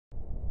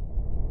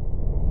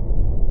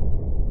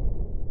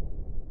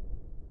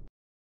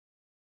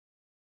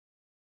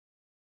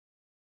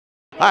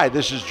Hi,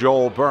 this is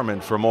Joel Berman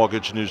for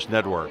Mortgage News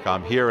Network.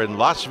 I'm here in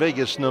Las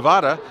Vegas,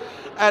 Nevada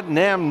at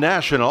NAMB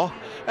National,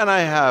 and I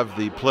have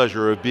the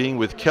pleasure of being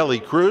with Kelly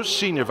Cruz,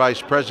 Senior Vice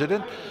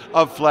President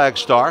of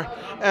FlagStar,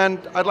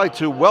 and I'd like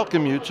to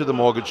welcome you to the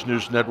Mortgage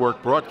News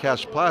Network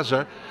Broadcast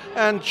Plaza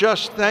and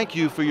just thank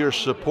you for your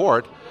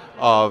support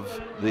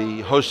of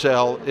the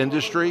wholesale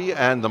industry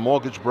and the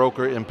mortgage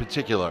broker in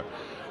particular.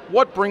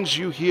 What brings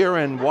you here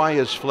and why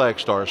is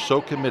FlagStar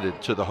so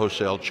committed to the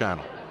wholesale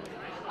channel?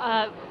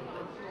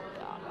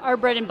 Our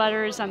bread and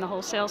butter is on the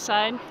wholesale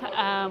side.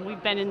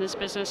 We've been in this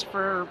business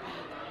for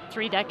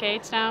 3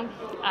 decades now.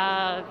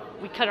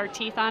 We cut our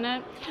teeth on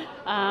it.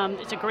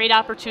 It's a great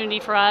opportunity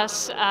for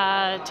us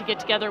to get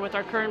together with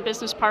our current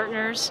business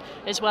partners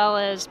as well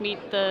as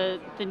meet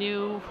the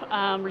new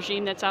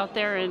regime that's out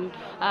there and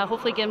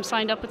hopefully get them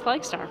signed up with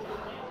FlagStar.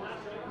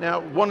 Now,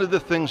 one of the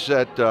things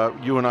that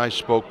you and I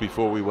spoke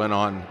before we went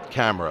on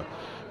camera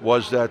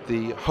was that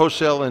the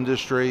wholesale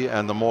industry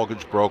and the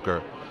mortgage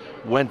broker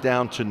went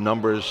down to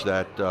numbers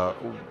that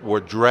were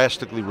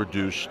drastically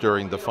reduced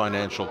during the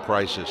financial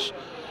crisis.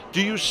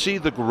 Do you see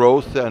the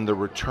growth and the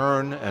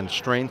return and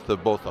strength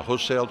of both the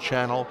wholesale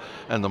channel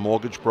and the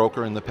mortgage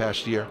broker in the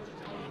past year?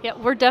 Yeah,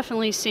 we're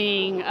definitely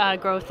seeing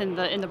growth in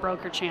the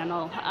broker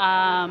channel.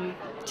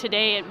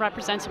 Today it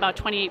represents about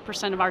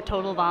 28% of our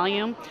total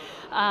volume.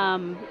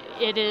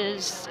 It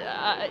is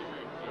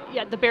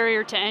the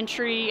barrier to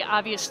entry,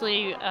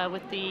 obviously,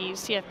 with the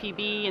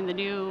CFPB and the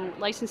new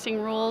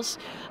licensing rules,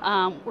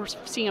 we're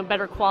seeing a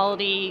better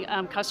quality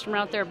customer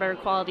out there, a better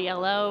quality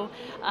LO.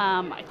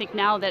 I think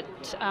now that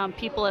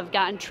people have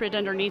gotten TRID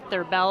underneath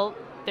their belt,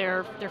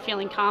 they're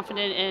feeling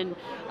confident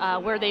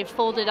in where they've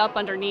folded up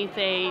underneath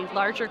a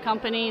larger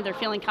company, they're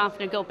feeling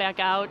confident to go back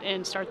out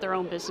and start their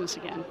own business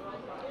again.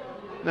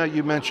 Now,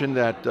 you mentioned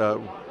that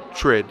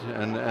TRID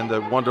and the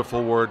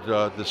wonderful word,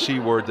 the C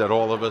word that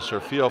all of us are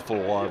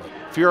fearful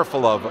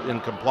of in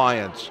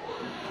compliance.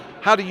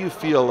 How do you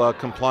feel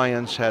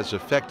compliance has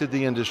affected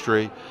the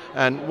industry?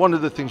 And one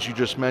of the things you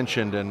just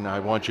mentioned, and I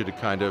want you to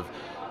kind of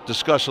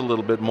discuss a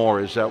little bit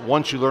more, is that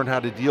once you learn how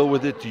to deal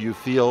with it, do you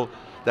feel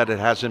that it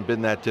hasn't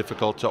been that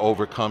difficult to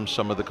overcome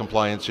some of the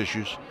compliance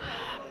issues?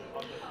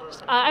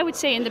 I would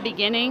say in the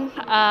beginning,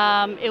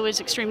 it was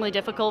extremely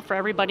difficult for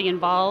everybody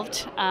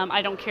involved.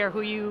 I don't care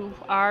who you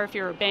are, if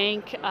you're a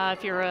bank,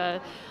 if you're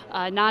a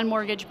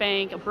non-mortgage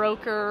bank, a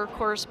broker,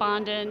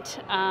 correspondent.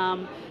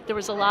 There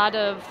was a lot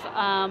of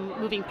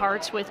moving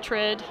parts with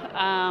TRID.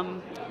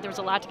 There was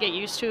a lot to get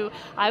used to.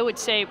 I would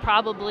say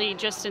probably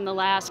just in the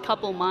last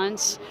couple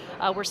months,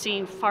 we're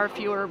seeing far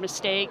fewer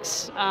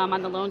mistakes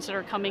on the loans that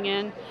are coming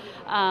in.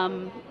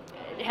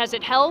 Has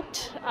it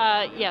helped?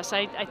 Yes,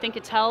 I think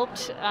it's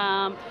helped.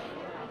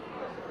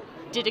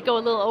 Did it go a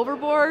little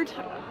overboard?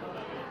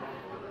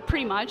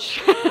 Pretty much.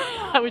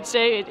 I would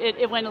say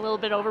it went a little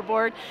bit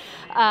overboard.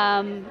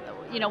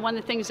 You know, one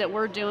of the things that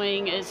we're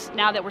doing is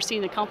now that we're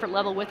seeing the comfort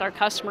level with our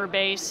customer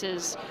base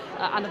is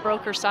on the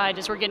broker side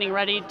is we're getting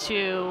ready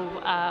to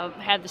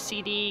have the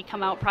CD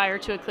come out prior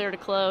to a clear to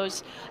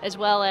close, as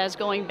well as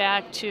going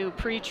back to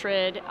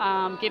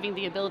pre-TRID, giving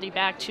the ability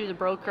back to the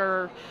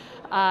broker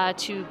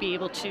to be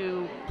able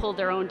to pull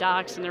their own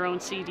docs and their own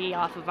CD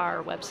off of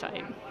our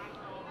website.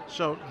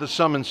 So the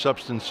sum and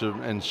substance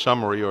and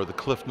summary, or the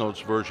Cliff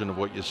Notes version of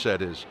what you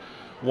said is,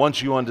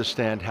 once you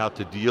understand how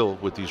to deal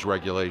with these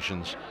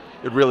regulations,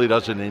 it really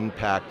doesn't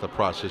impact the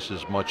process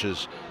as much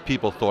as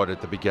people thought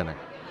at the beginning.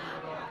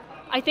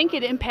 I think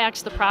it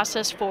impacts the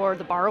process for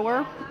the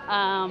borrower.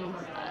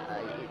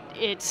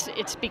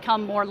 It's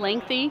become more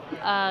lengthy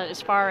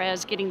as far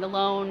as getting the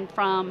loan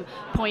from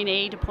point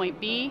A to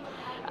point B.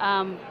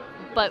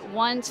 But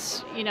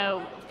once, you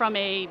know, from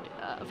a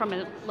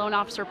loan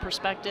officer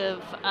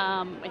perspective,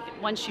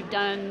 once you've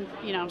done,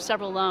 you know,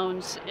 several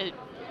loans,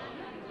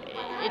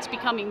 it's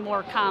becoming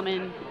more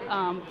common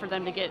for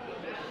them to get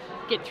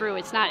through.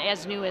 It's not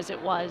as new as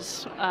it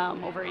was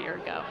over a year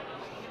ago.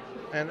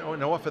 And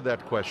off of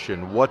that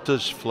question, what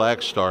does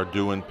FlagStar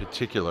do in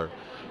particular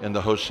in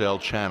the wholesale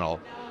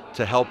channel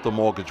to help the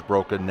mortgage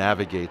broker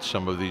navigate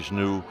some of these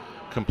new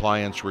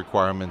compliance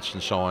requirements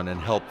and so on, and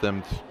help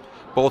them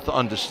both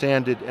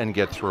understand it and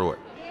get through it?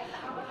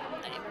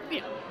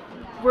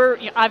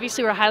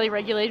 Obviously we're a highly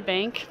regulated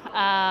bank.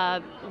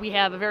 We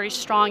have a very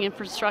strong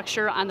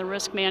infrastructure on the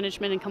risk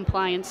management and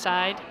compliance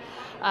side.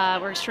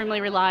 We're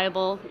extremely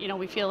reliable. You know,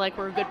 we feel like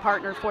we're a good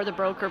partner for the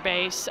broker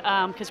base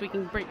because we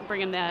can bring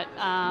them that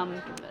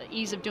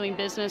ease of doing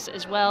business,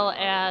 as well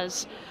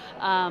as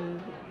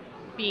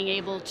being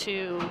able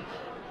to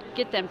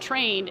get them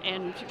trained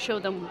and show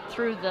them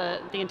through the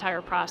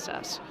entire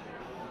process.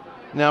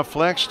 Now,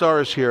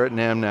 FlagStar is here at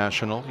NAMB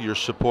National. You're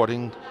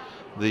supporting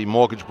the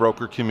mortgage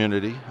broker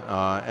community,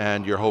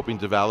 and you're hoping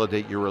to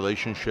validate your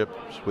relationships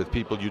with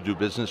people you do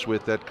business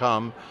with that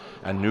come,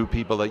 and new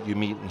people that you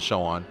meet and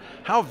so on.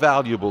 How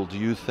valuable do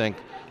you think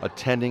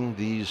attending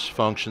these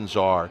functions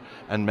are,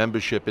 and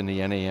membership in the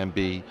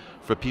NAMB,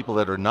 for people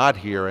that are not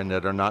here and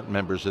that are not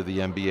members of the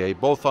MBA,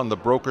 both on the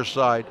broker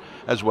side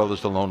as well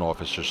as the loan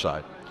officer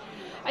side?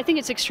 I think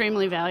it's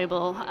extremely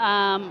valuable.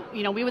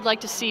 We would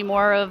like to see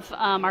more of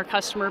our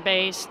customer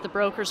base, the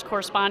brokers,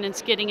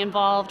 correspondents getting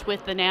involved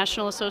with the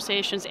national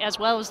associations as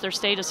well as their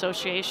state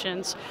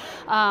associations,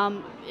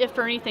 if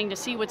for anything, to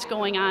see what's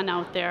going on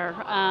out there.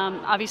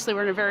 Obviously,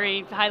 we're in a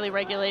very highly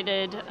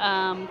regulated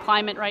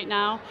climate right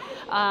now,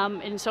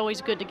 and it's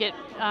always good to get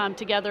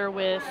together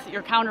with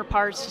your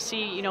counterparts to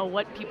see,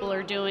 what people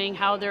are doing,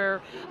 how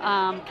they're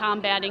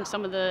combating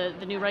some of the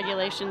new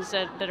regulations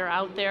that are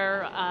out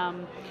there.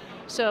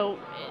 So,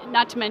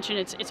 not to mention,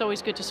 it's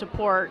always good to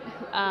support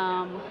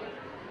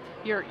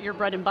your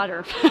bread and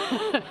butter.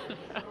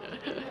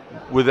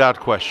 Without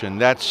question.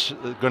 That's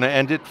going to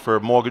end it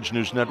for Mortgage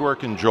News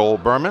Network and Joel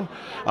Berman.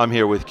 I'm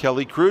here with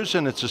Kelly Cruz,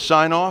 and it's a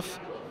sign-off.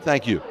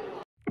 Thank you.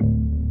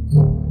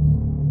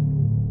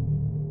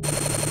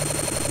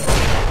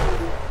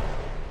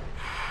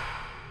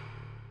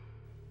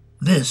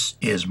 This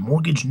is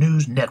Mortgage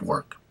News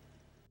Network.